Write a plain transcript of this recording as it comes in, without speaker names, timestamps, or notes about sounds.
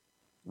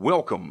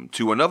Welcome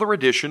to another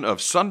edition of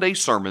Sunday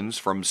Sermons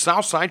from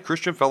Southside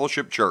Christian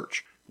Fellowship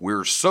Church.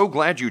 We're so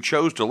glad you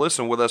chose to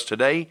listen with us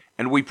today,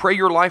 and we pray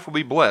your life will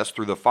be blessed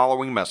through the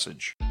following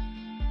message.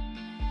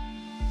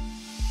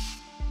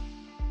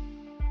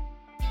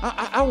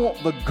 I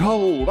want the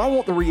gold. I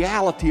want the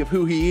reality of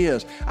who He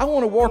is. I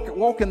want to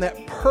walk in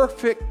that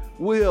perfect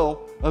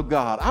will of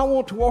God. I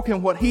want to walk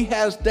in what He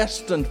has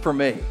destined for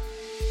me.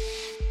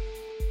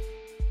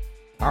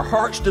 Our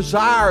heart's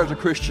desire as a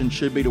Christian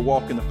should be to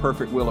walk in the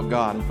perfect will of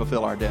God and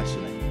fulfill our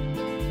destiny.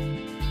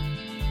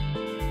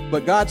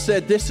 But God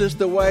said this is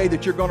the way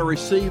that you're going to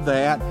receive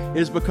that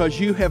is because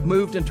you have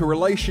moved into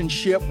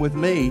relationship with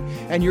me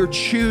and you're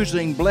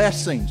choosing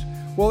blessings.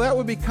 Well, that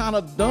would be kind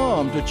of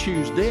dumb to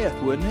choose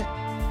death, wouldn't it?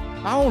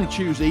 I want to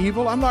choose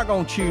evil. I'm not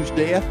going to choose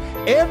death.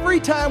 Every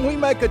time we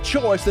make a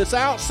choice that's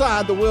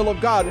outside the will of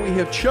God, we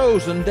have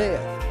chosen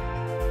death.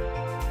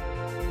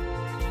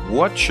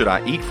 What should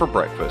I eat for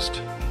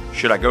breakfast?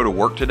 Should I go to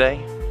work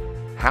today?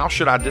 How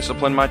should I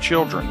discipline my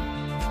children?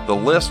 The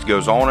list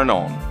goes on and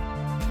on.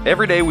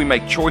 Every day we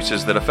make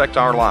choices that affect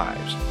our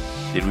lives.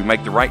 Did we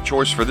make the right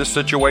choice for this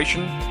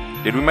situation?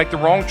 Did we make the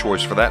wrong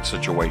choice for that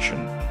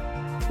situation?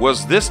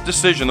 Was this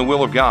decision the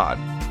will of God?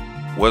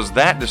 Was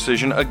that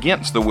decision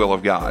against the will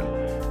of God?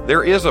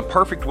 There is a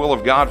perfect will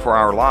of God for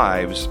our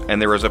lives,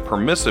 and there is a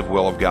permissive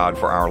will of God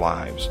for our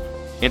lives.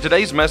 In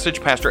today's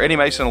message, Pastor Eddie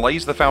Mason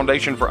lays the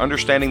foundation for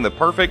understanding the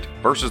perfect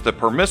versus the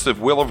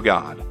permissive will of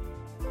God.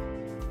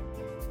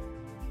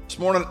 This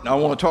morning, I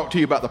want to talk to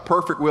you about the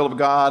perfect will of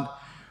God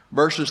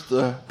versus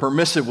the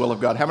permissive will of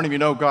God. How many of you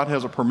know God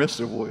has a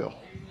permissive will?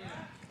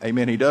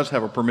 Amen. He does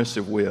have a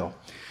permissive will.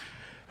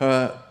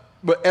 But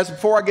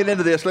before I get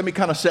into this, let me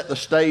kind of set the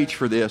stage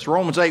for this.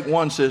 Romans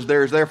 8:1 says,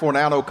 "There is therefore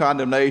now no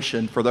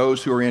condemnation for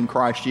those who are in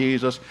Christ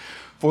Jesus.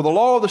 For the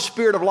law of the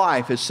Spirit of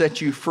life has set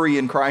you free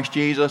in Christ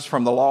Jesus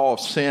from the law of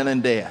sin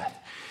and death."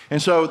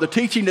 And so the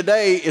teaching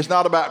today is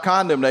not about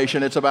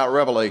condemnation, it's about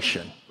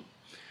revelation.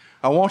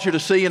 I want you to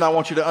see and I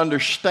want you to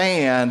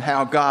understand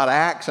how God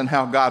acts and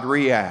how God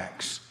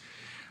reacts.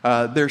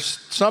 There's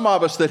some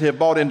of us that have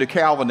bought into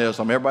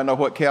Calvinism. Everybody know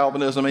what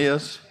Calvinism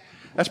is?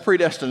 That's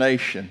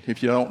predestination,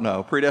 if you don't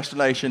know.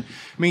 Predestination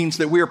means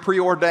that we are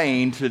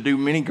preordained to do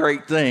many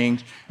great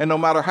things, and no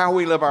matter how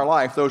we live our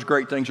life, those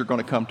great things are going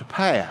to come to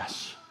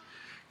pass.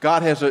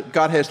 God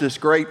has this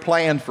great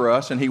plan for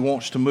us, and He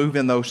wants to move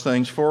in those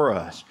things for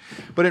us.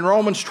 But in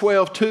Romans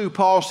 12:2,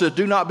 Paul says,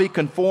 "Do not be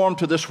conformed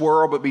to this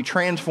world, but be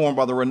transformed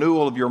by the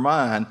renewal of your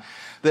mind,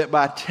 that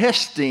by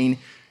testing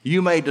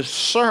you may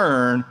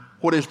discern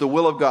what is the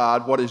will of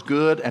God, what is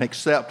good and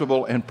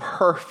acceptable and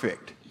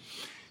perfect."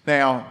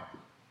 Now,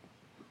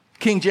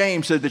 King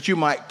James said that you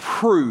might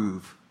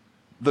prove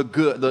the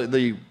good,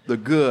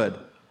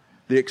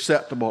 the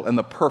acceptable, and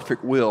the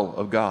perfect will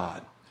of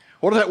God.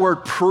 What does that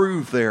word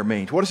prove there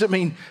mean? What does it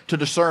mean to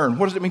discern?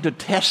 What does it mean to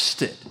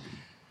test it?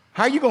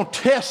 How are you going to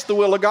test the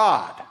will of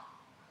God?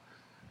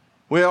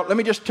 Well, let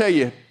me just tell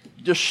you,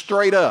 just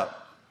straight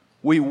up,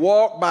 we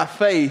walk by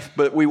faith,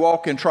 but we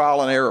walk in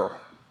trial and error.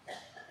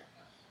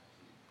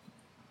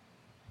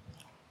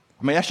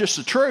 I mean, that's just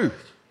the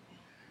truth.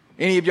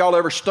 Any of y'all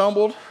ever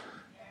stumbled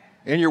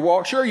in your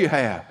walk? Sure you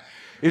have.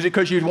 Is it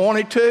because you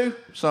wanted to?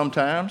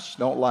 Sometimes.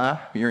 Don't lie.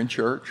 You're in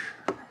church.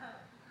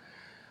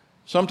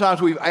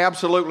 Sometimes we've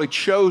absolutely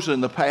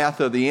chosen the path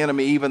of the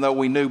enemy even though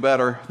we knew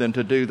better than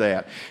to do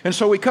that. And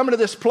so we come into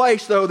this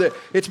place, though, that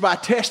it's by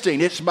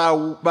testing. It's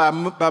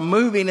by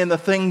moving in the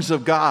things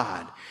of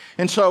God.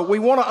 And so we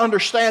want to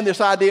understand this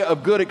idea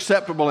of good,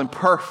 acceptable, and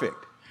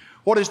perfect.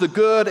 What is the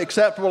good,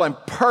 acceptable, and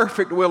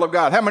perfect will of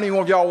God? How many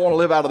of y'all want to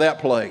live out of that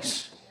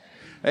place?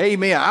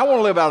 Amen. I want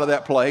to live out of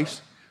that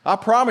place. I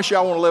promise you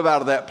I want to live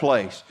out of that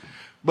place.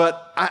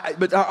 But I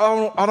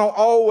don't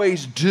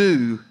always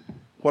do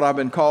what I've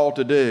been called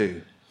to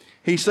do.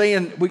 He's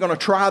saying we're going to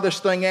try this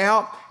thing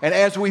out, and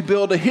as we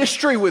build a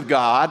history with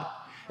God,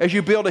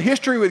 you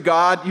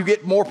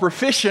get more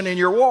proficient in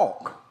your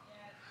walk.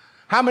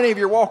 How many of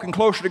you are walking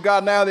closer to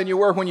God now than you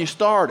were when you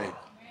started?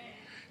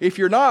 If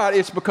you're not,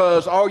 it's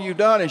because all you've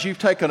done is you've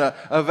taken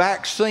a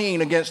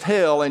vaccine against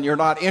hell and you're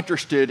not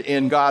interested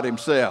in God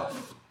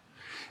Himself.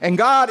 And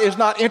God is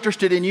not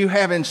interested in you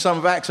having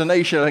some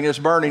vaccination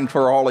against burning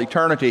for all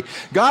eternity.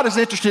 God is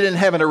interested in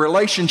having a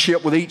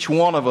relationship with each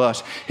one of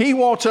us. He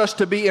wants us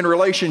to be in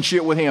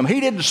relationship with Him. He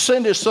didn't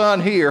send His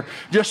Son here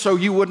just so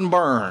you wouldn't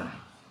burn.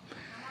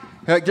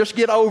 Just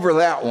get over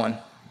that one.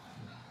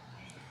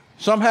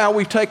 Somehow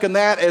we've taken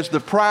that as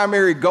the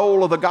primary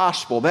goal of the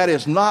gospel. That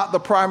is not the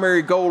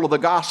primary goal of the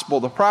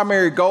gospel. The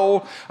primary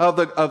goal of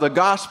the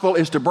gospel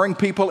is to bring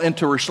people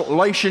into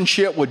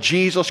relationship with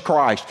Jesus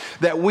Christ,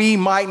 that we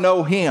might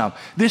know Him.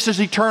 This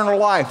is eternal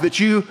life, that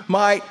you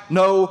might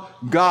know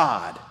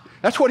God.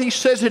 That's what He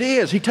says it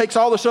is. He takes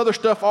all this other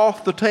stuff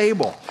off the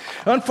table.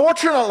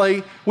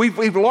 Unfortunately,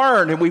 we've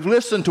learned and we've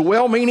listened to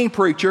well-meaning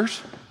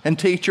preachers and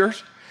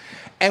teachers,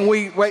 And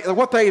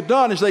what they've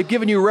done is they've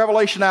given you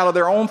revelation out of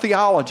their own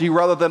theology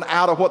rather than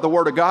out of what the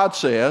Word of God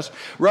says.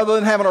 Rather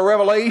than having a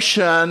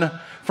revelation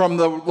from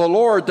the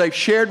Lord, they've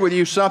shared with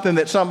you something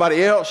that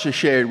somebody else has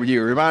shared with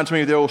you. It reminds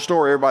me of the old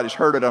story, everybody's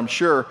heard it, I'm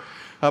sure,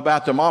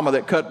 about the mama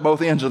that cut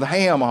both ends of the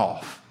ham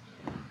off.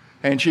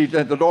 And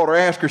the daughter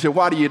asked her, said,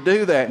 why do you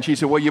do that? And she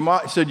said, well,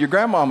 your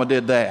grandmama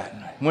did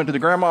that. Went to the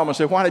grandmama and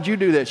said, why did you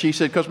do that? She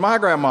said, because my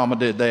grandmama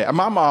did that.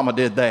 My mama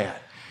did that.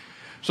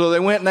 So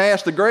they went and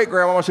asked the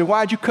great-grandmama and said,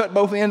 why'd you cut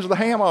both ends of the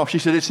ham off? She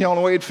said, it's the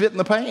only way it'd fit in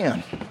the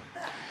pan.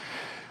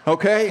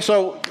 Okay,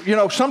 so,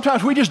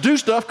 sometimes we just do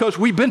stuff because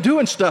we've been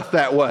doing stuff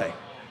that way.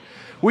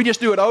 We just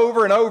do it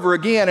over and over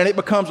again, and it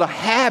becomes a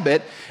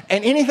habit.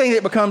 And anything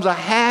that becomes a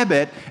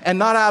habit and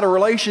not out of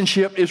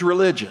relationship is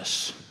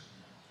religious.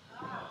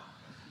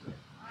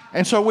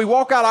 And so we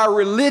walk out our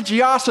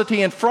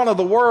religiosity in front of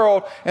the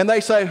world, and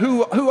they say,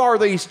 who are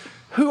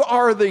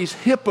these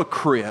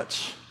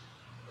hypocrites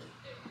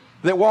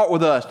that walk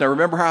with us? Now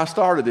remember how I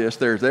started this.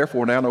 There's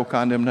therefore now no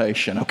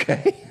condemnation,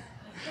 okay?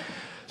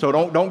 So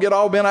don't get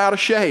all bent out of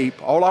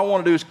shape. All I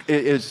want to do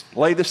is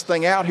lay this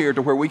thing out here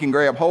to where we can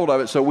grab hold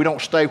of it so we don't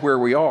stay where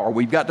we are.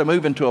 We've got to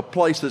move into a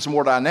place that's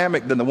more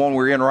dynamic than the one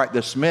we're in right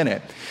this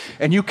minute.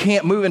 And you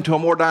can't move into a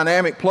more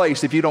dynamic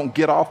place if you don't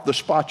get off the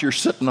spot you're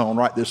sitting on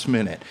right this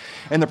minute.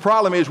 And the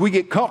problem is we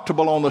get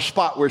comfortable on the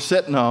spot we're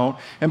sitting on,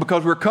 and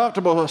because we're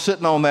comfortable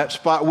sitting on that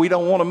spot, we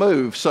don't want to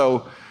move.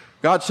 So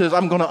God says,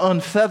 I'm going to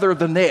unfeather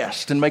the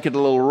nest and make it a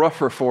little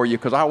rougher for you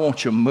because I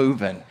want you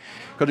moving.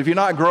 Because if you're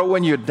not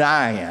growing, you're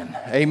dying.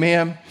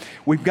 Amen?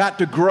 We've got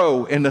to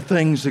grow in the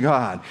things of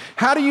God.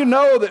 How do you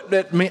know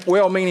that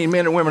well-meaning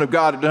men and women of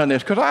God have done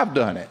this? Because I've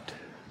done it.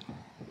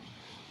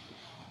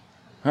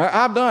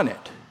 I've done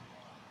it.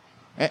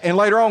 And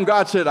later on,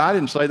 God said, I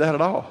didn't say that at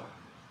all.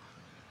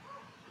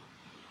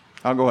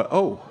 I'll go,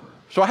 oh.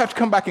 So I have to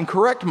come back and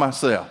correct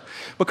myself.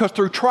 Because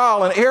through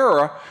trial and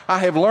error, I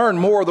have learned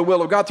more of the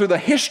will of God. Through the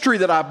history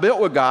that I've built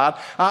with God,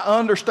 I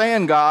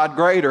understand God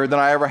greater than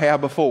I ever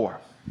have before.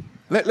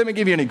 Let me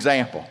give you an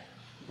example.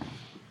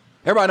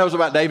 Everybody knows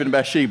about David and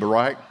Bathsheba,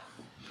 right?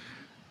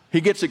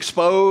 He gets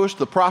exposed.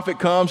 The prophet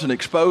comes and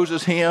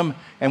exposes him.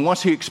 And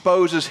once he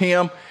exposes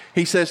him,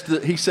 he says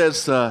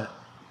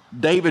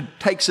David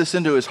takes this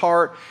into his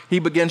heart. He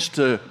begins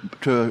to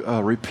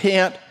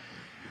repent.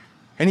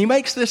 And he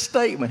makes this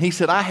statement. He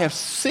said, I have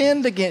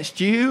sinned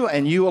against you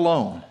and you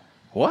alone.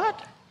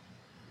 What?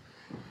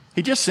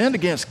 He just sinned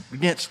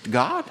against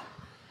God?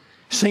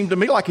 Seemed to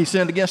me like he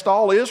sinned against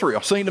all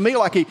Israel. Seemed to me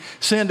like he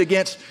sinned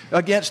against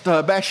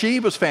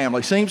Bathsheba's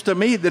family. Seems to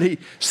me that he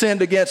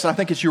sinned against, I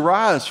think it's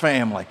Uriah's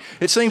family.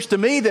 It seems to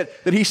me that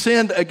he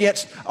sinned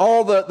against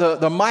all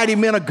the mighty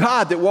men of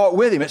God that walked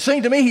with him. It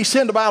seemed to me he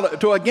sinned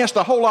against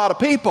a whole lot of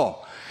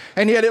people.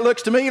 And yet it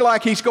looks to me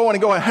like he's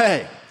going,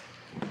 hey,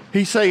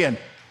 he's saying,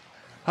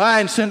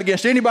 I ain't sinned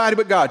against anybody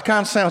but God.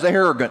 Kind of sounds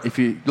arrogant if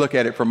you look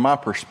at it from my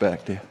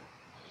perspective.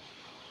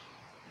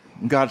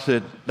 And God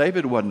said,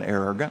 David wasn't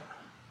arrogant.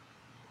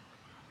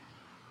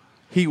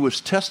 He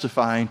was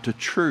testifying to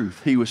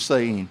truth. He was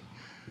saying,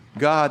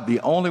 God,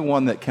 the only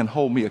one that can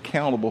hold me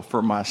accountable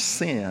for my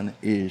sin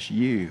is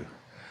you.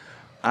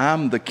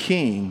 I'm the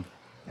king,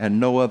 and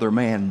no other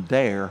man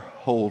dare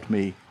hold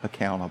me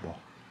accountable.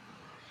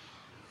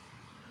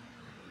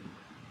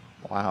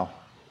 Wow.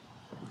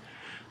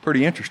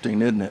 Pretty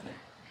interesting, isn't it?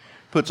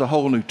 Puts a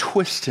whole new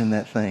twist in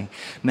that thing.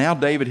 Now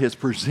David has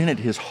presented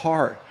his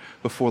heart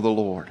before the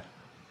Lord.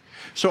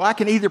 So I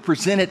can either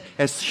present it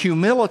as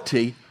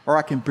humility or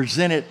I can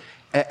present it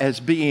as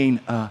being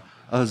a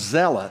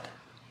zealot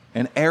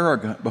and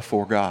arrogant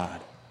before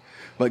God.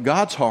 But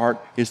God's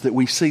heart is that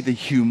we see the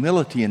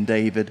humility in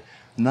David,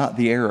 not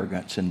the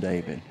arrogance in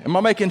David. Am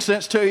I making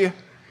sense to you?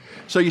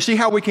 So you see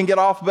how we can get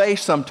off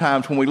base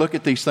sometimes when we look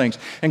at these things.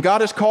 And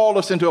God has called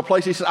us into a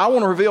place. He said, I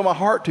want to reveal my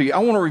heart to you. I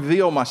want to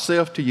reveal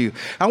myself to you.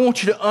 I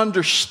want you to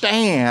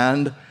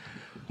understand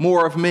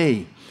more of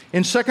me.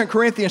 In 2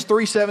 Corinthians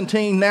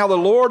 3:17, now the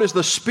Lord is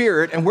the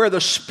Spirit, and where the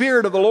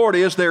Spirit of the Lord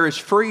is, there is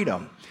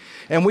freedom.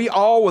 And we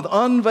all with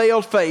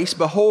unveiled face,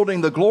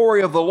 beholding the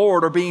glory of the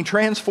Lord, are being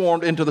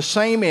transformed into the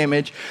same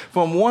image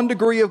from one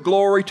degree of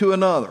glory to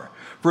another.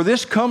 For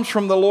this comes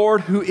from the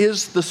Lord who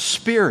is the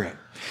Spirit.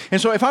 And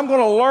so if I'm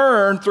going to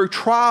learn through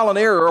trial and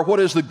error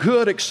what is the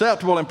good,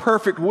 acceptable, and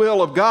perfect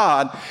will of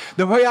God,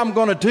 the way I'm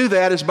going to do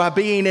that is by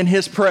being in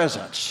His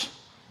presence.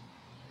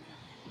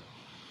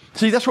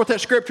 See, that's what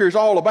that scripture is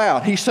all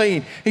about. He's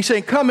saying,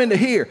 come into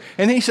here.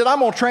 And He said, I'm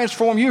going to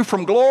transform you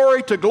from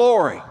glory to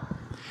glory.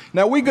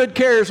 Now, we good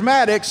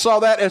charismatics saw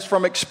that as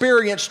from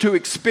experience to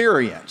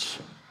experience.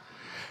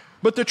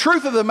 But the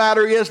truth of the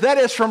matter is that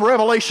is from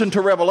revelation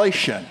to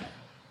revelation.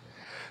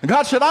 And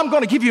God said, I'm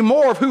going to give you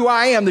more of who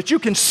I am, that you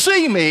can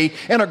see me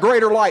in a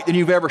greater light than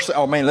you've ever seen.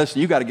 Oh, man, listen,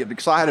 you got to get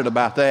excited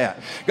about that.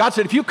 God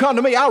said, if you come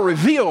to me, I'll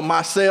reveal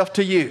myself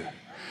to you.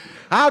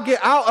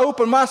 I'll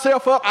open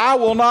myself up. I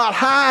will not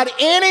hide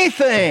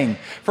anything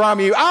from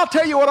you. I'll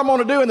tell you what I'm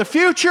going to do in the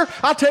future.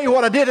 I'll tell you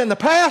what I did in the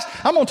past.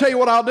 I'm going to tell you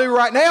what I'll do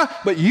right now,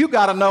 but you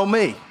got to know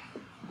me.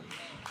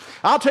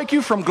 I'll take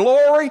you from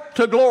glory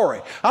to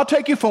glory. I'll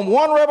take you from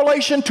one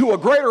revelation to a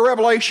greater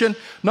revelation,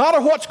 not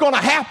of what's going to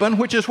happen,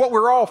 which is what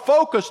we're all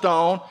focused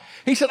on.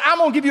 He said, I'm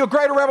going to give you a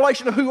greater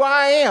revelation of who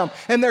I am.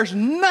 And there's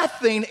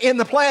nothing in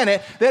the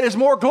planet that is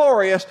more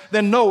glorious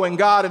than knowing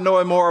God and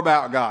knowing more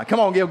about God. Come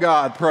on, give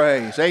God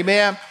praise.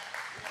 Amen.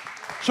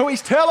 So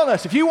he's telling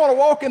us, if you want to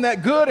walk in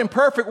that good and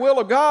perfect will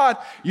of God,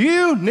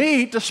 you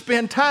need to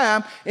spend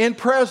time in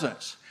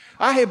presence.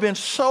 I have been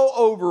so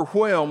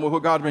overwhelmed with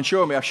what God's been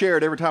showing me. I share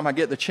it every time I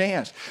get the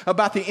chance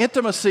about the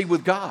intimacy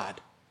with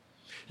God.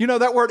 You know,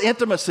 that word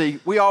intimacy,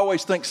 we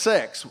always think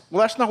sex.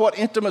 Well, that's not what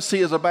intimacy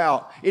is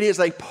about. It is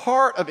a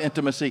part of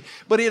intimacy,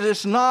 but it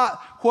is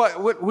not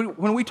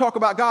when we talk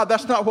about God,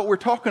 that's not what we're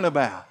talking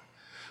about.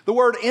 The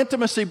word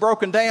intimacy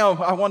broken down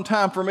one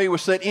time for me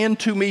was said,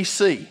 into me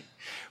see.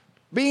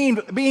 Being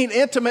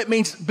intimate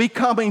means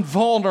becoming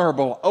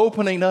vulnerable,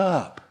 opening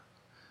up.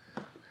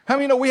 How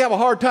many know we have a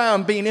hard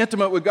time being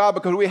intimate with God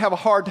because we have a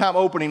hard time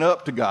opening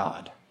up to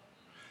God?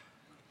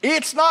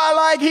 It's not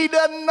like He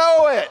doesn't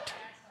know it.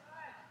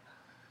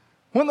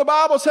 When the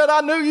Bible said, I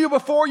knew you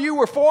before you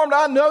were formed,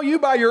 I know you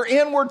by your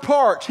inward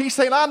parts. He's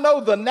saying, I know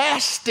the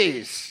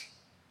nasties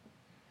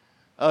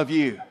of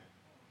you.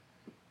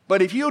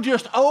 But if you'll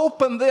just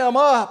open them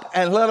up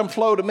and let them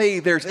flow to me,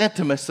 there's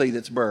intimacy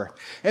that's birthed.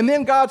 And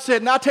then God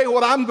said, now I'll tell you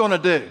what I'm going to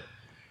do.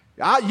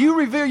 You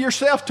reveal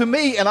yourself to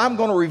me, and I'm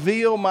going to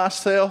reveal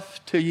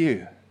myself to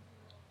you.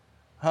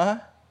 Huh?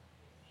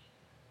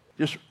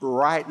 Just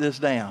write this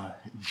down.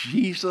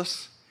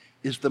 Jesus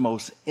is the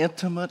most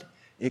intimate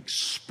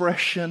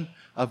expression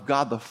of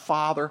God the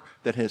Father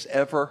that has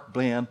ever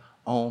been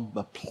on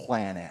the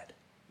planet.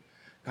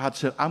 God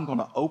said, I'm going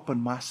to open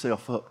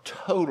myself up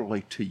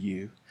totally to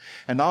you.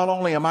 And not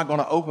only am I going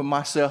to open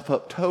myself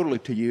up totally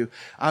to you,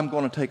 I'm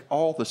going to take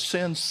all the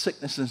sins,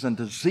 sicknesses, and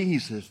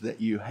diseases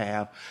that you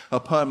have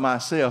upon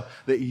myself,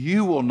 that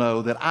you will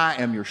know that I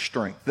am your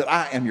strength, that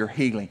I am your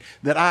healing,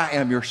 that I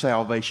am your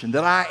salvation,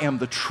 that I am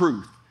the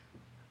truth.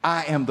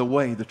 I am the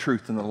way, the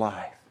truth, and the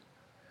life.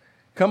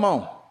 Come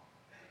on.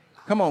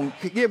 Come on.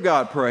 Give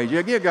God praise.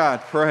 Yeah, give God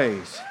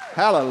praise.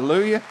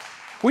 Hallelujah.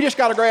 We just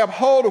got to grab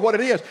hold of what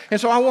it is. And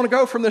so I want to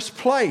go from this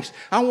place.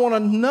 I want to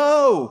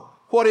know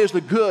what is the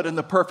good and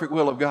the perfect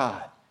will of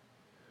God.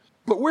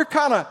 But we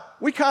kind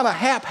of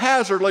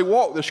haphazardly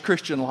walk this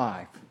Christian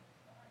life.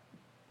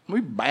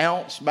 We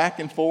bounce back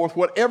and forth,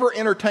 whatever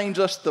entertains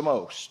us the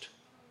most.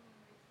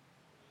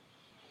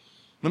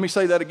 Let me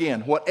say that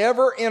again.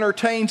 Whatever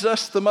entertains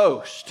us the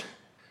most,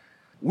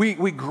 we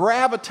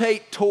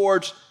gravitate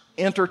towards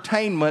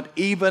entertainment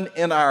even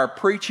in our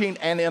preaching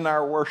and in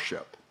our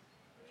worship.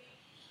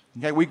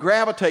 Okay, we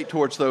gravitate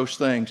towards those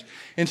things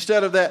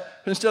instead of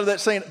that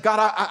saying,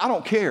 God, I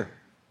don't care.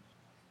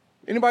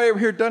 Anybody ever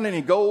here done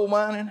any gold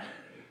mining?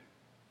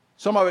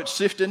 Some of it's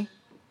sifting.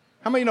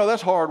 How many know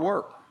that's hard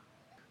work?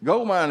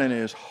 Gold mining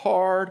is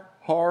hard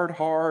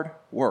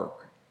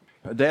work.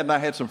 Dad and I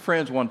had some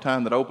friends one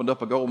time that opened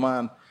up a gold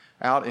mine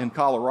out in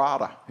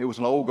Colorado. It was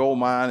an old gold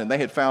mine, and they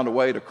had found a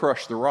way to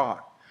crush the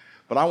rock.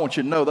 But I want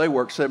you to know they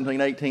worked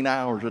 17, 18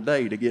 hours a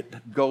day to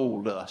get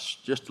gold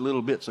dust, just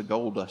little bits of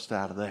gold dust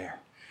out of there.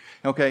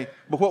 Okay,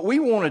 but what we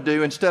want to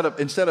do instead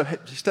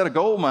of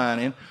gold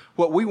mining,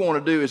 what we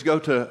want to do is go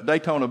to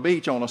Daytona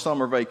Beach on a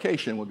summer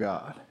vacation with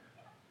God.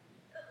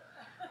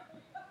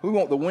 We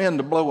want the wind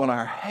to blow in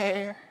our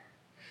hair.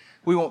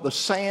 We want the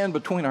sand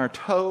between our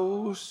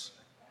toes.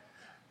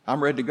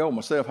 I'm ready to go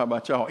myself. How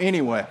about y'all?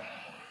 Anyway,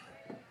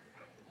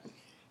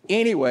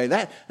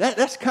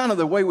 that's kind of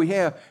the way we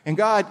have. And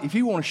God, if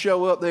you want to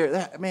show up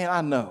there, man, I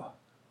know.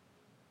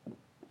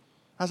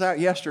 I was out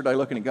yesterday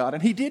looking at God,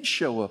 and He did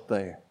show up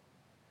there.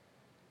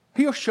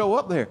 He'll show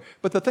up there.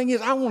 But the thing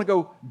is, I want to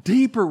go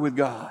deeper with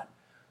God.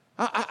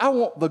 I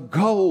want the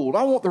gold.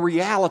 I want the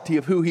reality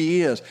of who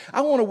He is.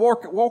 I want to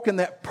walk in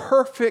that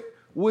perfect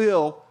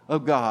will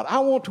of God. I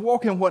want to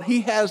walk in what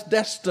He has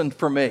destined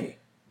for me.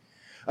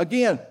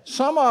 Again,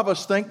 some of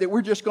us think that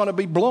we're just going to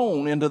be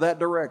blown into that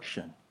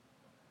direction.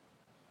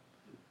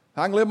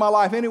 I can live my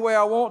life any way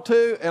I want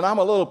to, and I'm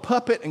a little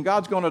puppet, and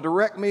God's going to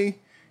direct me,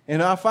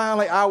 and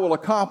I will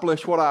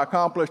accomplish what I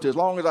accomplished as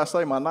long as I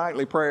say my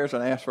nightly prayers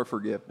and ask for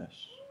forgiveness.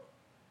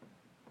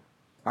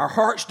 Our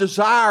heart's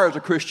desire as a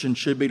Christian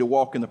should be to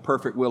walk in the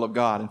perfect will of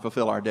God and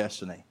fulfill our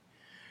destiny.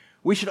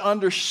 We should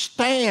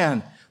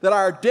understand that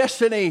our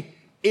destiny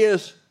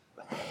is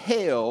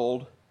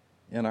held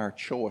in our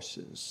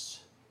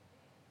choices.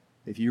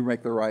 If you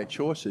make the right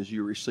choices,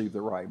 you receive the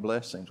right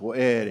blessings. Well,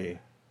 Eddie,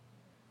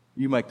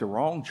 you make the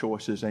wrong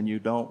choices and you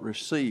don't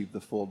receive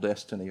the full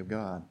destiny of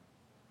God.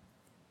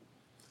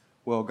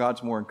 Well,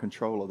 God's more in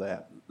control of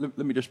that. Let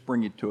me just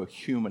bring you to a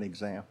human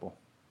example.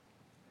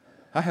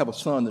 I have a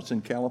son that's in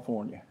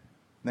California.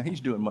 Now,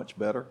 he's doing much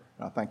better.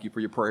 I thank you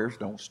for your prayers.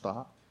 Don't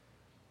stop.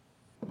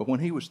 But when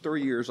he was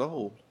 3 years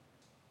old,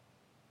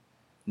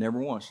 never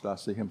once did I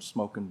see him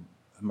smoking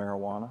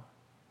marijuana,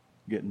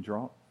 getting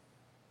drunk,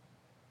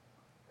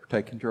 or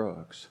taking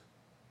drugs.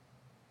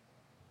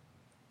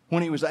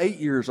 When he was 8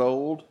 years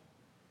old,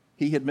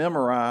 he had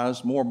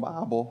memorized more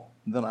Bible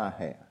than I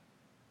had.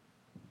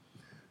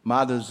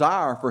 My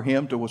desire for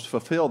him was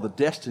fulfill the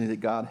destiny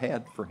that God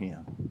had for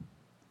him.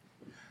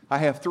 I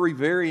have 3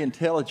 very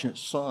intelligent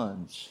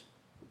sons.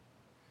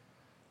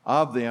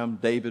 Of them,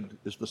 David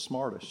is the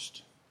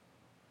smartest.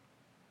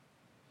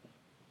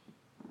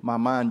 My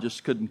mind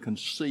just couldn't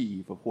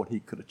conceive of what he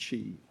could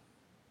achieve.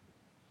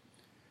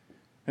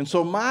 And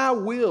so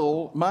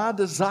my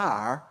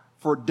desire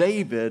for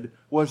David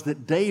was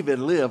that David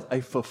live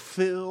a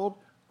fulfilled,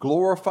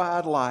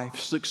 glorified life,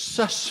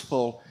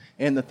 successful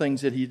in the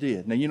things that he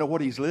did. Now, you know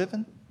what he's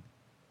living?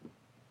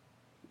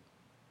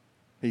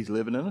 He's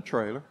living in a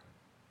trailer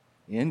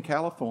in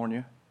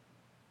California,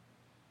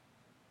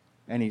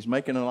 and he's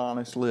making an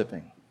honest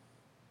living.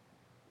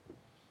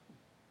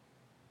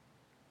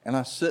 And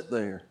I sit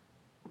there,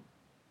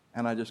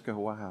 and I just go,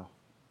 wow.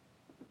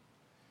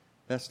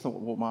 That's not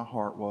what my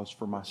heart was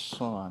for my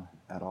son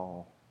at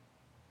all.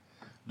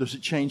 Does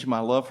it change my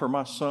love for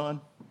my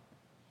son?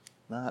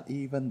 Not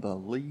even the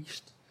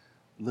least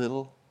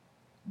little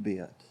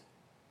bit.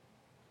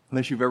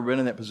 Unless you've ever been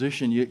in that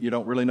position, you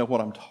don't really know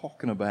what I'm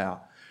talking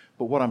about.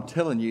 But what I'm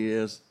telling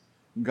you is,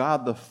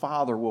 God the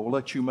Father will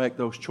let you make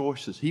those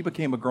choices. He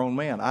became a grown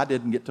man. I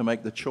didn't get to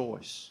make the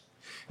choice.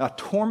 I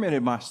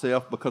tormented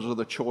myself because of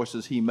the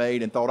choices he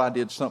made and thought I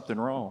did something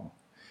wrong.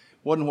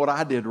 It wasn't what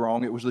I did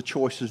wrong. It was the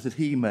choices that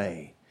he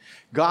made.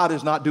 God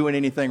is not doing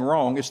anything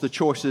wrong. It's the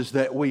choices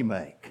that we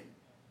make.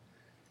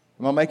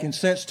 Am I making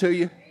sense to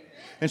you?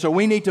 And so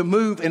we need to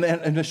move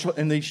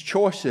in these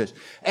choices.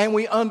 And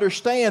we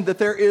understand that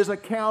there is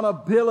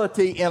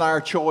accountability in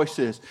our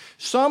choices.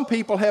 Some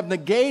people have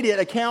negated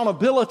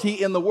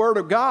accountability in the Word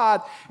of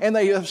God, and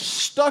they have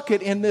stuck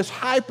it in this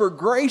hyper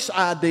grace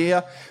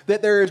idea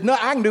that there is no,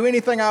 I can do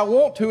anything I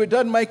want to. It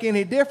doesn't make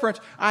any difference.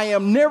 I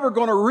am never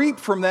going to reap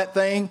from that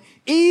thing,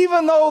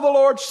 even though the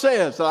Lord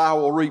says that I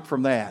will reap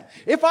from that.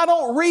 If I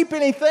don't reap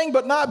anything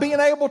but not being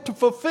able to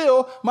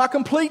fulfill my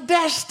complete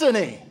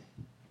destiny.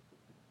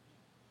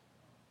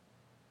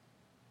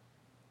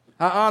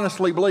 I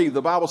honestly believe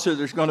the Bible says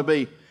there's going to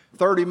be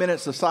 30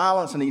 minutes of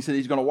silence, and he said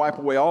he's going to wipe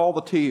away all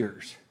the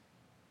tears.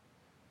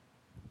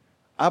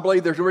 I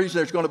believe there's a reason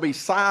there's going to be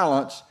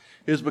silence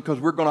is because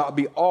we're going to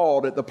be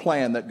awed at the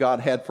plan that God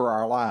had for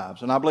our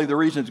lives. And I believe the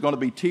reason it's going to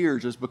be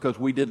tears is because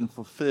we didn't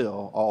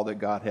fulfill all that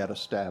God had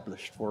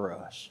established for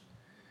us.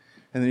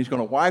 And then he's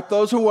going to wipe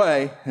those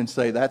away and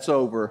say, that's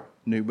over,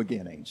 new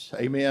beginnings.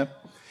 Amen?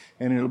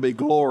 And it'll be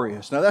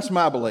glorious. Now, that's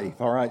my belief,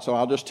 all right? So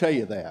I'll just tell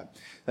you that.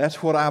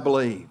 That's what I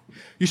believe.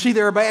 You see,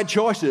 there are bad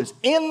choices.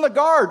 In the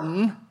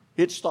garden,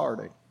 it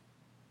started.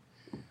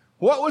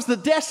 What was the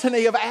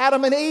destiny of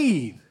Adam and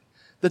Eve?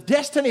 The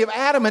destiny of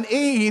Adam and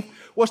Eve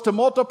was to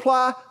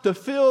multiply, to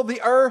fill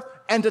the earth,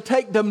 and to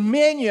take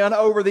dominion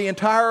over the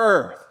entire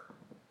earth.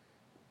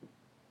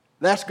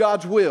 That's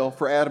God's will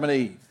for Adam and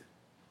Eve.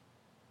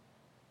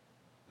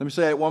 Let me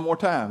say it one more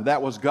time.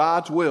 That was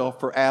God's will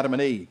for Adam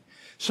and Eve.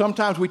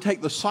 Sometimes we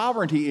take the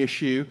sovereignty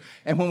issue,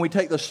 and when we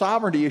take the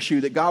sovereignty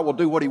issue that God will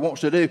do what He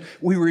wants to do,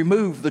 we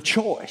remove the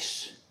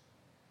choice.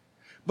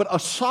 But a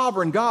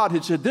sovereign God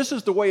had said, this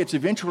is the way it's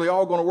eventually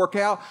all going to work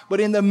out. But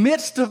in the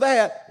midst of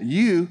that,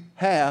 you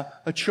have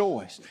a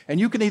choice. And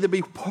you can either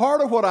be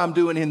part of what I'm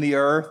doing in the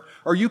earth,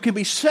 or you can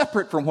be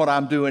separate from what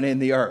I'm doing in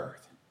the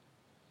earth.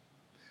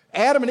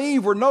 Adam and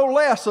Eve were no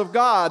less of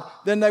God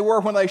than they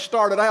were when they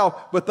started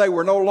out, but they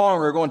were no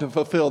longer going to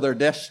fulfill their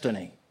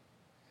destiny.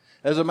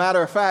 As a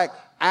matter of fact,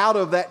 out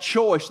of that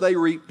choice, they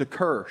reaped a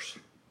curse.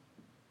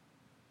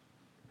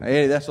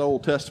 Hey, that's the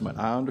Old Testament.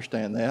 I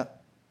understand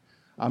that.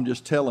 I'm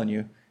just telling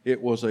you,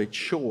 it was a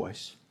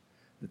choice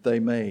that they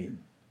made.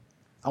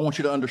 I want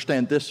you to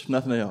understand this, if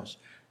nothing else.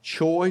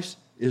 Choice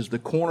is the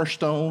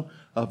cornerstone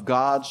of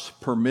God's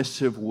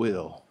permissive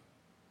will.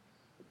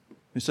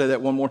 Let me say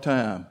that one more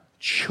time.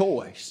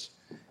 Choice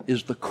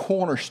is the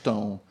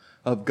cornerstone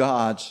of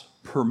God's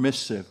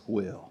permissive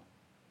will.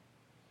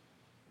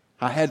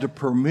 I had to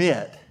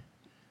permit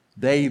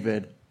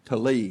David to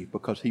leave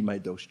because he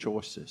made those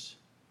choices.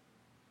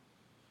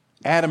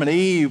 Adam and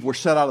Eve were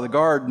set out of the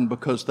garden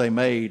because they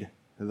made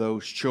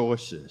those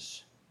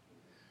choices.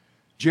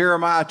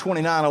 Jeremiah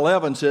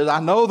 29:11 says, I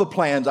know the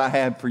plans I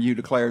have for you,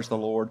 declares the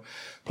Lord.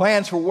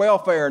 Plans for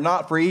welfare,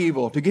 not for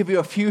evil, to give you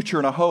a future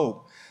and a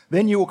hope.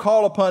 Then you will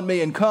call upon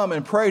me and come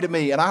and pray to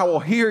me, and I will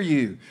hear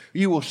you.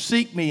 You will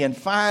seek me and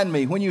find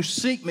me when you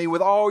seek me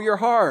with all your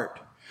heart.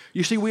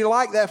 You see, we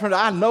like that.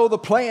 I know the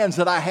plans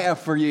that I have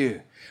for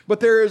you. But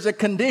there is a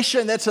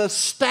condition that's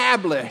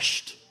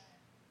established.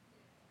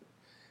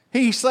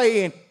 He's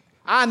saying,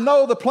 I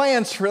know the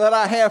plans that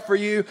I have for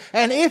you,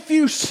 and if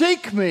you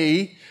seek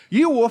me,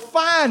 you will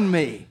find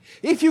me.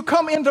 If you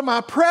come into my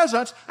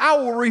presence, I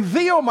will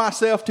reveal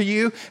myself to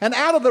you, and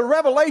out of the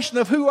revelation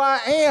of who I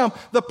am,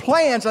 the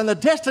plans and the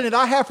destiny that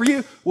I have for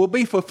you will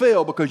be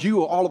fulfilled because you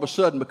will all of a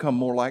sudden become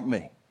more like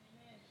me.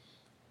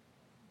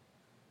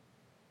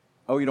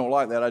 Oh, you don't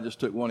like that? I just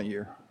took one of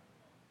your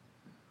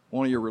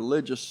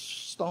religious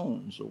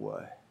stones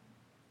away.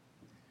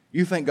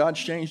 You think God's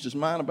changed his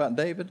mind about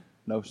David?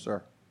 No,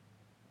 sir.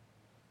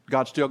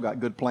 God's still got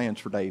good plans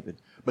for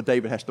David. But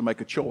David has to make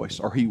a choice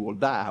or he will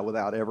die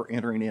without ever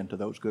entering into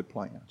those good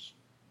plans.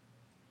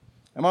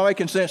 Am I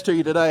making sense to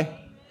you today?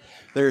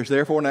 There is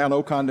therefore now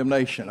no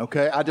condemnation,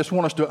 okay? I just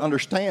want us to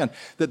understand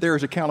that there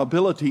is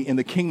accountability in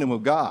the kingdom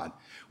of God.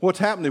 What's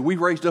happening, we've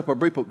raised up a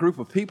group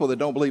of people that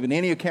don't believe in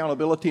any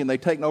accountability and they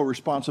take no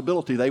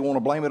responsibility. They want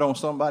to blame it on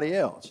somebody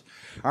else.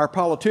 Our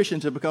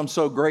politicians have become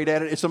so great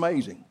at it, it's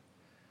amazing.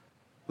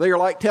 They are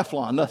like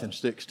Teflon, nothing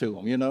sticks to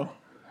them, you know?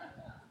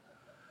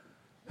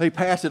 They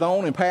pass it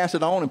on and pass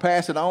it on and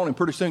pass it on, and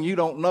pretty soon you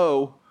don't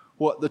know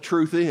what the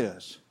truth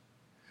is.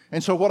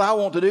 And so what I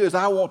want to do is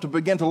I want to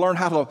begin to learn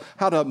how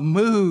to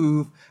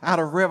move out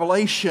of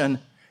revelation,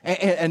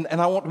 and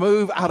I want to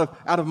move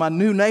out of my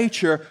new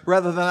nature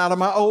rather than out of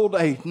my old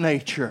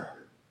nature.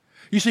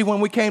 You see, when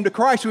we came to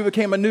Christ, we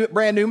became a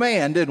brand new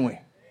man, didn't we?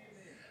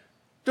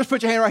 Just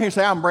put your hand right here and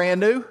say, I'm brand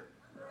new.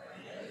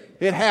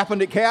 It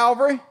happened at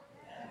Calvary.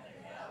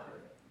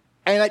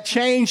 And it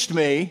changed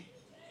me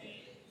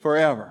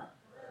forever.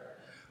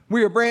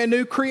 We're a brand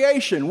new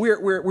creation.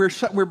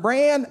 We're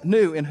brand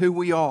new in who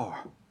we are.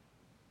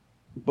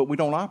 But we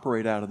don't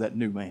operate out of that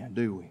new man,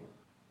 do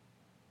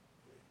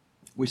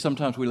we?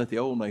 Sometimes we let the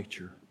old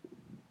nature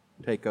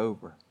take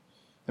over.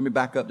 Let me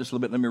back up just a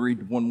little bit. Let me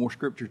read one more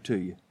scripture to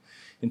you.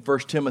 In 1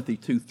 Timothy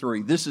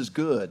 2:3, this is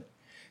good,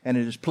 and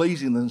it is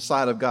pleasing in the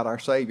sight of God our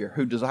Savior,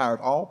 who desires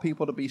all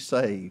people to be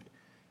saved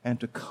and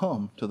to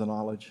come to the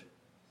knowledge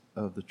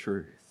of the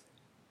truth.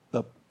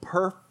 The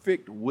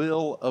perfect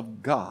will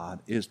of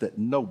God is that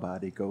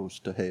nobody goes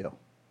to hell.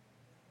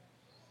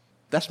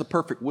 That's the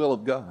perfect will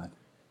of God.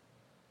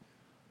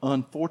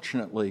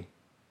 Unfortunately,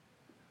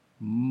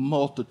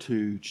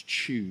 multitudes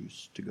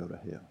choose to go to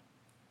hell.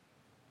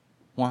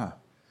 Why?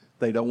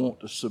 They don't want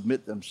to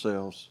submit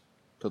themselves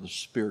to the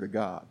Spirit of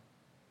God.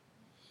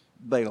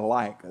 They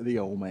like the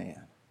old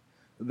man.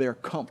 They're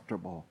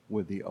comfortable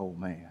with the old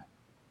man.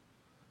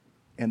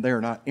 And they're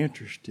not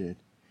interested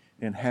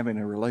in having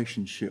a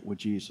relationship with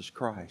Jesus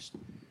Christ.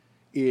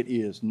 It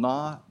is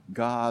not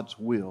God's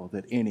will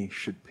that any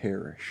should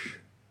perish,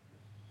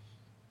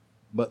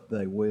 but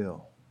they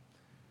will.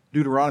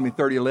 Deuteronomy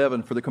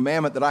 30:11, for the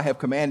commandment that I have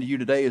commanded you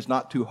today is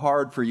not too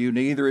hard for you,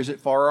 neither is it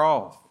far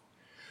off.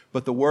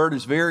 But the word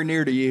is very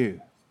near to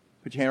you.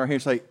 Put your hand right here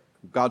and say,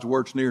 God's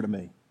word's near to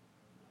me.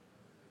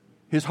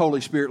 His Holy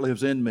Spirit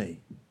lives in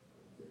me.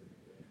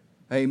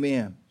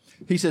 Amen.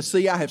 He says,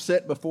 see, I have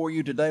set before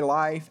you today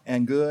life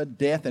and good,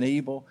 death and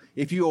evil.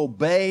 If you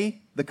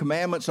obey the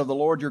commandments of the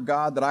Lord your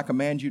God that I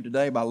command you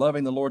today by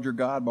loving the Lord your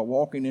God, by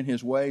walking in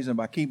His ways and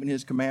by keeping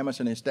His commandments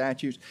and His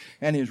statutes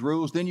and His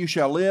rules, then you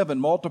shall live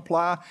and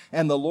multiply,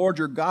 and the Lord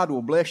your God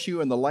will bless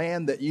you in the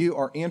land that you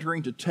are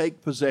entering to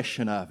take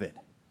possession of it.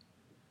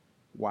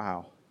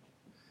 Wow.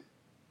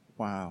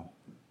 Wow.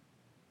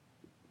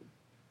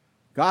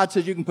 God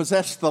says you can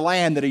possess the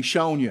land that He's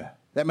shown you.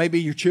 That may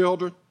be your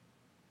children.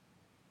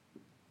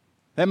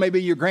 That may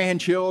be your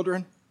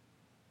grandchildren.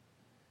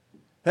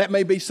 That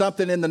may be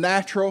something in the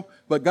natural.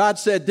 But God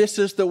said this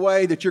is the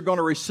way that you're going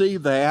to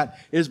receive that,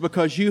 is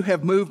because you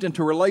have moved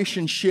into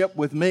relationship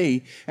with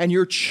me and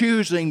you're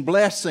choosing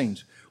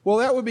blessings. Well,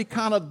 that would be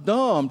kind of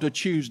dumb to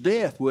choose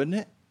death, wouldn't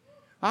it?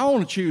 I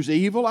want to choose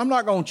evil. I'm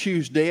not going to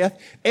choose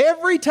death.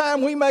 Every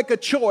time we make a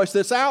choice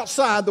that's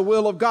outside the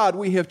will of God,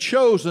 we have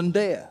chosen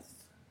death.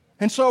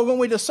 And so when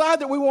we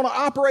decide that we want to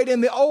operate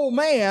in the old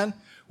man,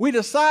 we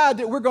decide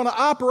that we're going to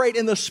operate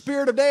in the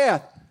spirit of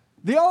death.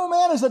 The old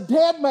man is a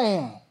dead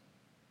man,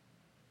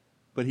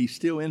 but he's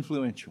still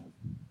influential.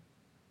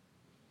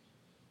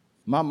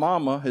 My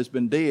mama has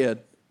been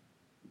dead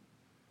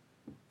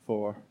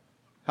for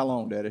how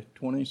long, Daddy?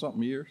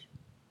 20-something years?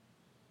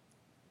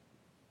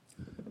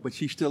 But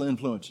she still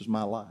influences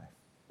my life.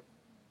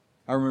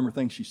 I remember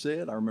things she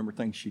said. I remember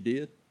things she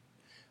did.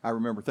 I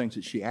remember things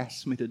that she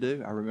asked me to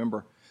do. I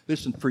remember,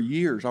 listen, for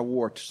years I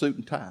wore a suit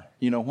and tie.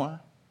 You know why?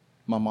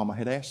 My mama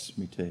had asked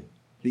me to.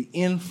 The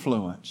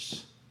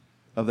influence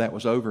of that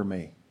was over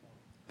me.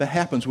 That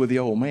happens with the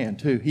old man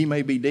too. He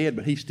may be dead,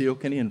 but he still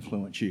can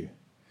influence you.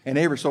 And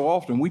every so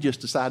often we just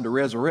decide to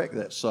resurrect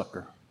that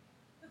sucker.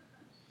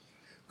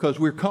 Because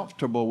we're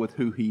comfortable with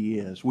who he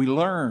is. We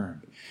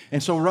learn.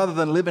 And so rather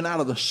than living out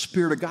of the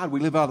Spirit of God, we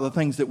live out of the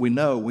things that we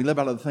know. We live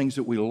out of the things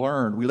that we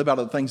learn. We live out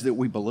of the things that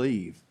we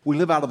believe. We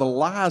live out of the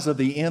lies of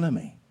the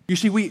enemy. You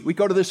see, we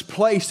go to this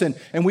place and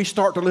we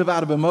start to live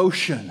out of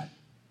emotion.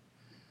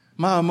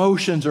 My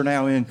emotions are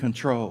now in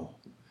control.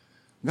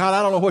 God,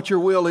 I don't know what your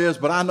will is,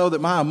 but I know that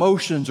my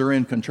emotions are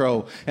in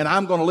control. And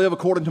I'm going to live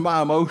according to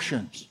my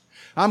emotions.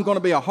 I'm going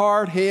to be a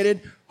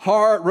hard-headed,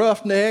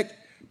 roughneck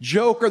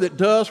joker that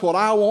does what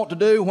I want to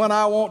do, when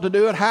I want to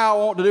do it, how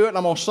I want to do it, and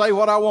I'm going to say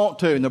what I want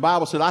to. And the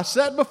Bible said, I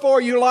set before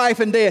you life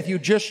and death. You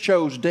just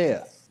chose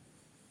death.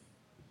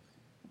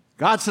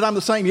 God said, I'm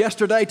the same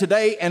yesterday,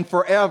 today, and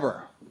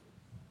forever.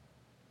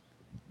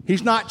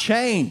 He's not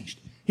changed.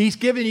 He's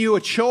given you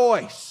a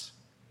choice.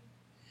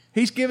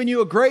 He's given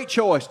you a great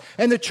choice.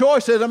 And the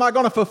choice is, am I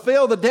going to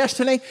fulfill the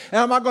destiny? And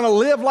am I going to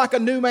live like a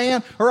new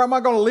man? Or am I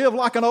going to live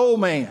like an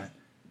old man?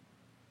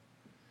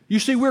 You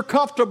see, we're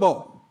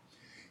comfortable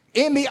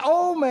In the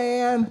old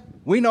man,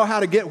 we know how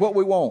to get what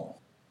we want.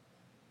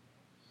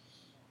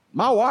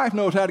 My wife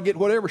knows how to get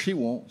whatever she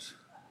wants.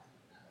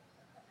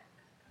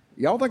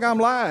 Y'all think I'm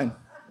lying?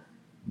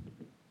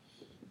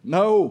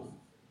 No.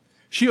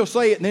 She'll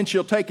say it and then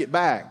she'll take it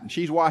back. And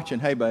she's watching,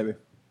 hey, baby.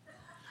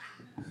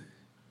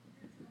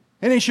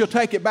 And then she'll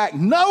take it back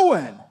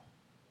knowing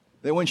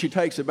that when she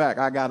takes it back,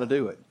 I got to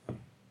do it.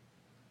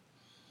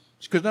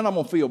 Because then I'm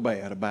going to feel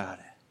bad about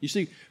it. You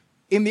see,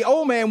 in the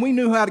old man, we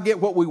knew how to get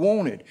what we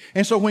wanted.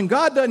 And so when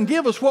God doesn't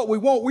give us what we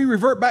want, we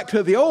revert back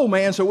to the old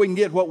man so we can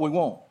get what we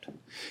want.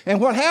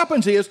 And what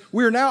happens is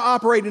we're now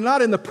operating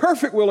not in the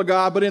perfect will of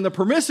God, but in the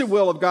permissive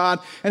will of God.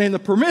 And in the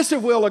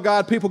permissive will of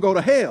God, people go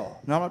to hell.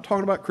 Now, I'm not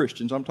talking about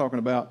Christians. I'm talking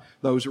about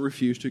those that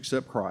refuse to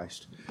accept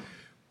Christ.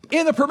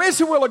 In the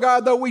permissive will of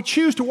God, though, we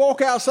choose to walk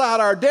outside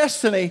our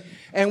destiny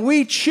and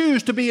we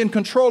choose to be in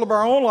control of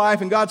our own life.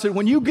 And God said,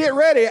 when you get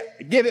ready,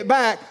 give it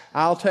back,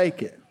 I'll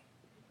take it.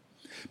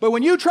 But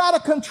when you try to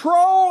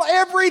control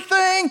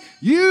everything,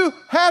 you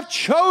have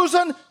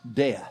chosen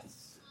death.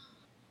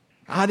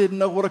 I didn't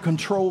know what a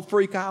control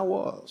freak I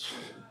was.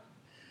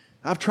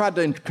 I've tried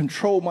to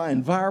control my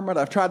environment.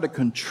 I've tried to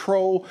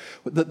control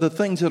the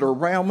things that are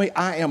around me.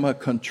 I am a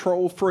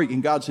control freak.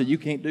 And God said, you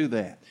can't do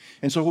that.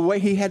 And so the way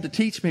He had to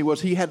teach me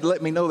was He had to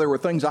let me know there were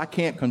things I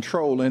can't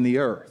control in the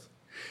earth.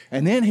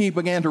 And then He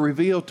began to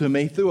reveal to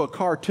me, through a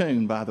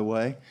cartoon, by the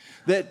way,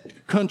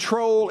 that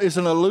control is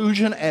an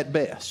illusion at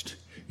best.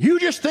 You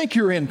just think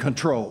you're in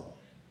control.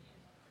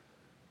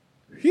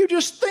 You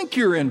just think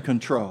you're in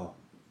control.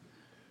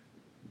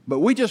 But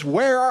we just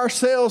wear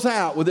ourselves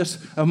out with this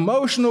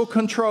emotional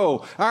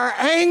control. Our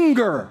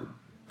anger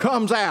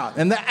comes out.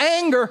 And the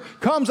anger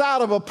comes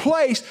out of a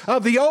place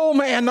of the old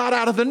man, not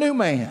out of the new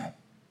man.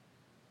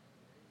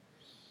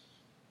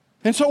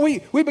 And so we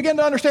begin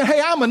to understand,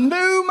 hey, I'm a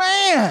new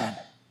man.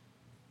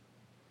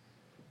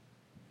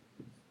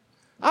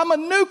 I'm a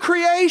new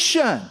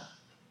creation.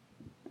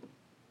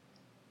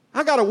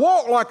 I got to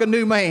walk like a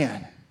new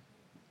man.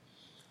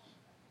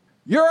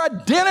 Your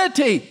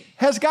identity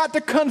has got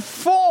to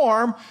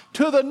conform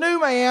to the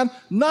new man,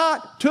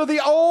 not to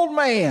the old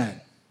man.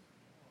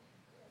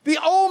 The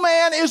old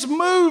man is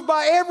moved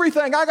by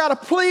everything. I got to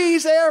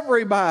please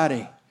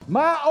everybody.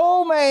 My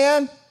old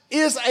man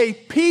is a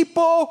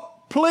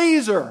people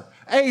pleaser,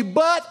 a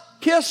butt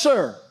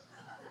kisser.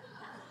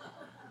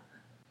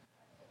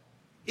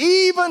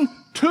 Even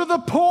to the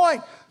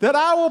point that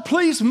I will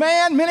please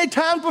man many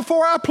times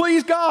before I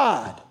please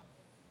God.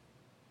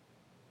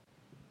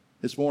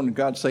 This morning,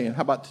 God's saying,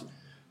 how about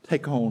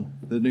take on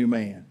the new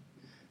man?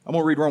 I'm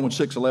going to read Romans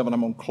 6:11.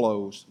 I'm going to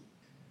close.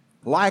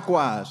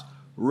 Likewise,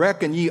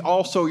 reckon ye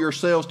also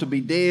yourselves to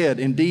be dead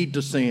indeed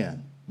to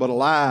sin, but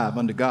alive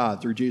unto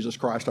God through Jesus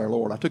Christ our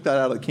Lord. I took that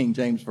out of the King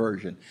James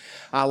Version.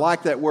 I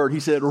like that word. He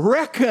said,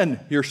 reckon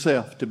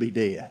yourself to be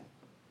dead.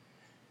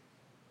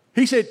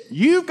 He said,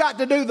 you've got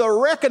to do the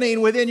reckoning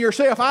within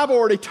yourself. I've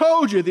already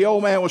told you the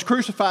old man was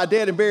crucified,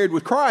 dead, and buried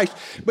with Christ.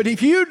 But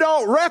if you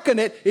don't reckon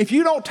it, if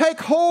you don't take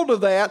hold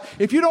of that,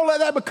 if you don't let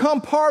that become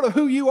part of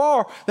who you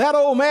are, that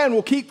old man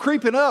will keep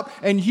creeping up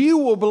and you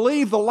will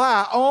believe the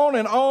lie on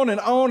and on and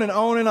on and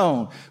on and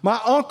on.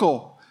 My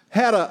uncle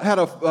had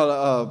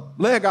a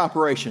leg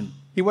operation.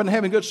 He wasn't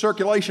having good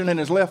circulation in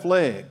his left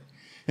leg.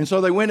 And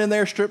so they went in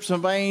there, stripped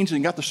some veins,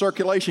 and got the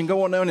circulation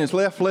going down his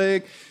left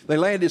leg. They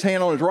landed his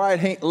hand on his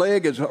right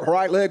leg. His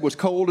right leg was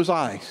cold as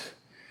ice.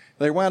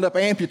 They wound up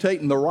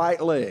amputating the right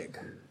leg.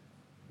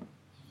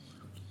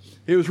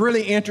 It was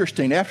really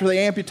interesting. After they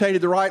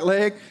amputated the right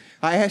leg,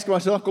 I asked him, I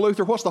said, Uncle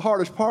Luther, what's the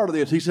hardest part of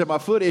this? He said, my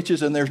foot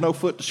itches and there's no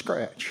foot to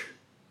scratch.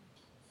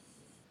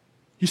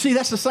 You see,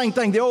 that's the same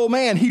thing. The old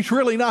man, he's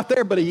really not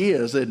there, but he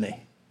is, isn't he?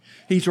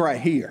 He's right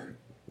here.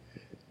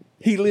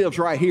 He lives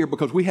right here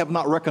because we have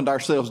not reckoned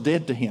ourselves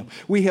dead to Him.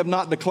 We have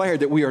not declared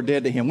that we are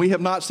dead to Him. We have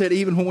not said,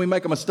 even when we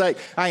make a mistake,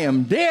 I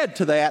am dead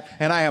to that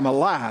and I am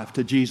alive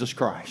to Jesus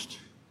Christ.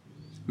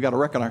 We got to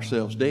reckon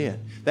ourselves dead.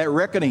 That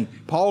reckoning,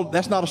 Paul,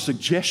 that's not a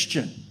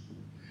suggestion.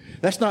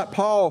 That's not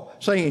Paul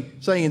saying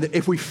that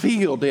if we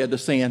feel dead to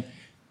sin,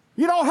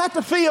 you don't have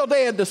to feel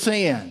dead to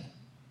sin.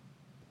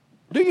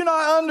 Do you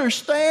not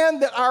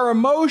understand that our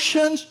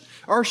emotions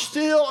are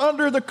still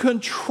under the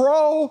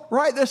control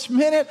right this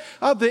minute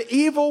of the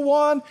evil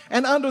one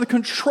and under the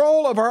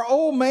control of our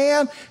old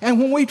man? And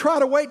when we try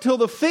to wait till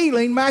the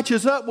feeling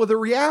matches up with the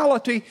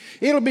reality,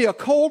 it'll be a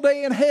cold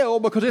day in hell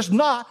because it's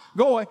not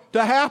going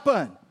to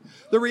happen.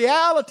 The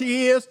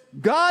reality is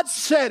God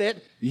said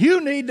it,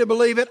 you need to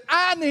believe it,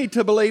 I need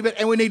to believe it,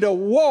 and we need to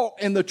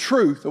walk in the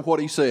truth of what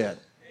He said.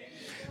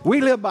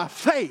 We live by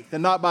faith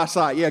and not by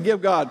sight. Yeah,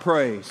 give God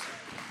praise.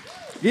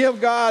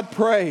 Give God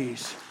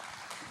praise.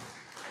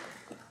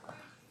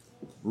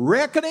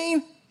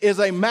 Reckoning is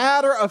a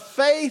matter of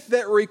faith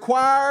that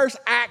requires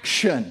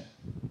action.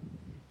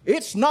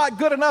 It's not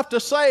good enough to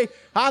say,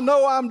 I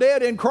know I'm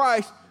dead in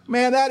Christ.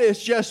 Man, that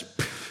is just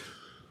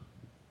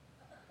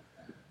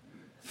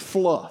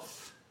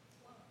fluff.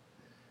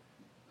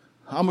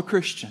 I'm a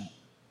Christian.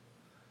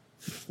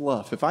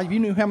 Fluff. If you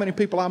knew how many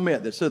people I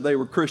met that said they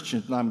were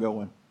Christians, and I'm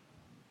going,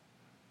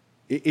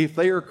 If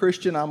they are a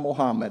Christian, I'm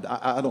Muhammad.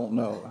 I don't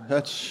know.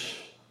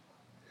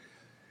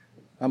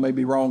 I may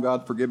be wrong.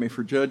 God forgive me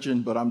for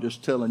judging, but I'm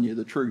just telling you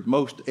the truth.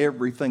 Most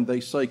everything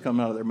they say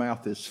coming out of their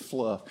mouth is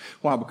fluff.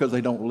 Why? Because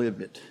they don't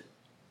live it.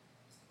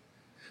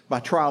 By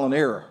trial and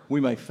error, we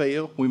may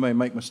fail, we may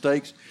make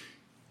mistakes.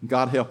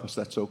 God help us,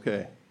 that's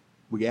okay.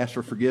 We ask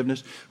for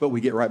forgiveness, but we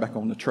get right back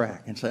on the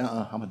track and say,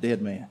 I'm a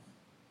dead man.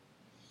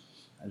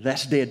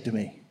 That's dead to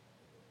me.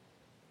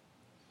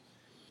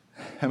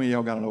 How many of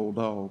y'all got an old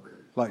dog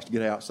that likes to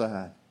get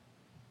outside?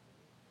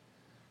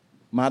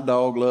 My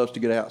dog loves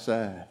to get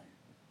outside.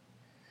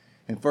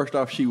 And first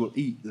off, she will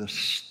eat the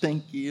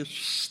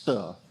stinkiest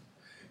stuff.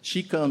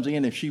 She comes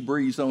in, if she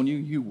breathes on you,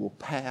 you will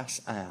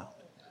pass out.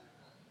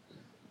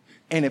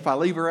 And if I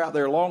leave her out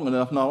there long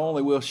enough, not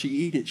only will she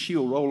eat it,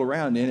 she'll roll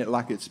around in it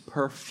like it's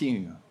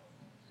perfume.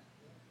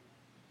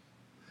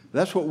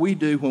 That's what we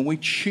do when we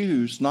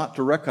choose not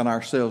to reckon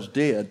ourselves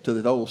dead to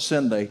the old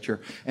sin nature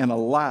and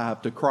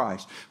alive to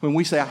Christ. When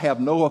we say, I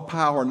have no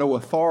power, no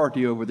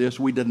authority over this,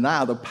 we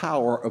deny the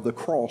power of the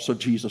cross of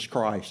Jesus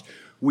Christ.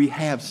 We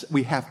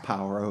have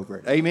power over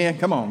it. Amen?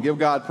 Come on, give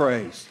God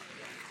praise.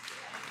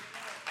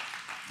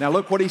 Now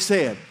look what he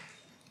said.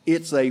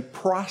 It's a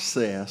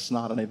process,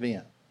 not an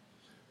event.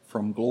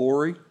 From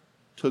glory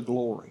to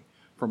glory.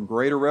 From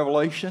greater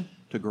revelation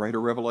to greater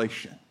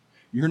revelation.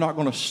 You're not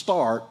going to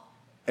start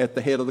at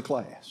the head of the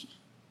class.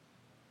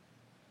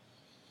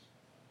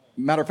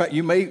 Matter of fact,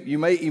 you may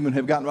even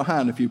have gotten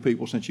behind a few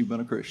people since you've been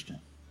a Christian.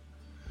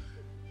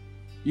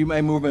 You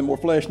may move in more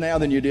flesh now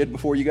than you did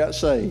before you got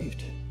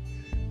saved.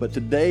 But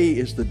today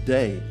is the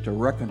day to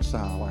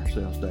reconcile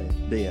ourselves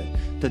dead.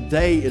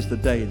 Today is the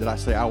day that I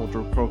say I will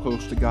draw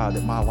close to God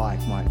that my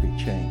life might be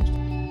changed.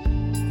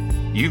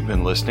 You've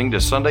been listening to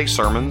Sunday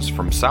sermons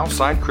from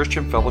Southside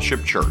Christian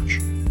Fellowship Church,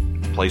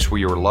 a place where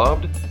you are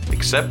loved,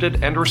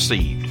 accepted, and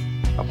received,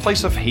 a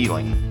place of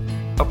healing,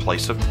 a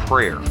place of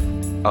prayer,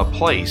 a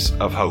place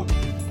of hope.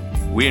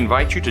 We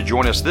invite you to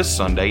join us this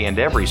Sunday and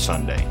every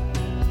Sunday.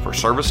 For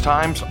service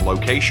times,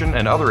 location,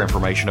 and other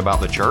information about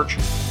the church,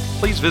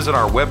 please visit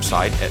our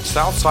website at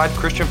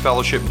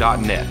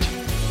southsidechristianfellowship.net.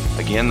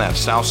 Again,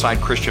 that's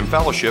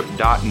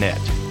southsidechristianfellowship.net.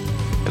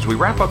 As we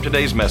wrap up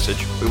today's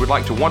message, we would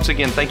like to once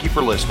again thank you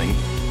for listening.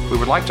 We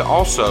would like to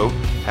also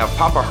have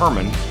Papa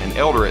Herman, an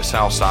elder at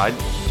Southside,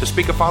 to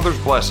speak a Father's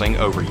blessing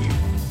over you.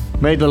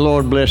 May the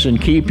Lord bless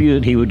and keep you,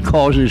 that he would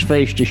cause his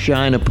face to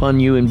shine upon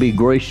you and be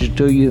gracious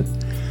to you,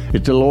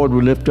 that the Lord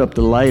would lift up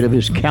the light of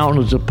his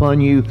countenance upon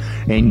you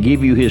and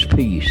give you his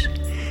peace.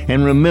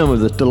 And remember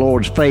that the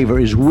Lord's favor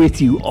is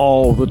with you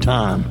all the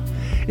time.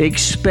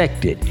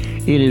 Expect it.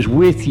 It is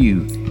with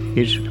you.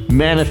 It's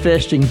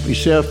manifesting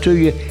itself to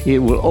you. It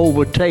will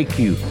overtake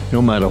you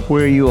no matter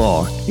where you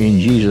are. In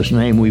Jesus'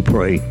 name we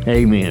pray.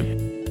 Amen.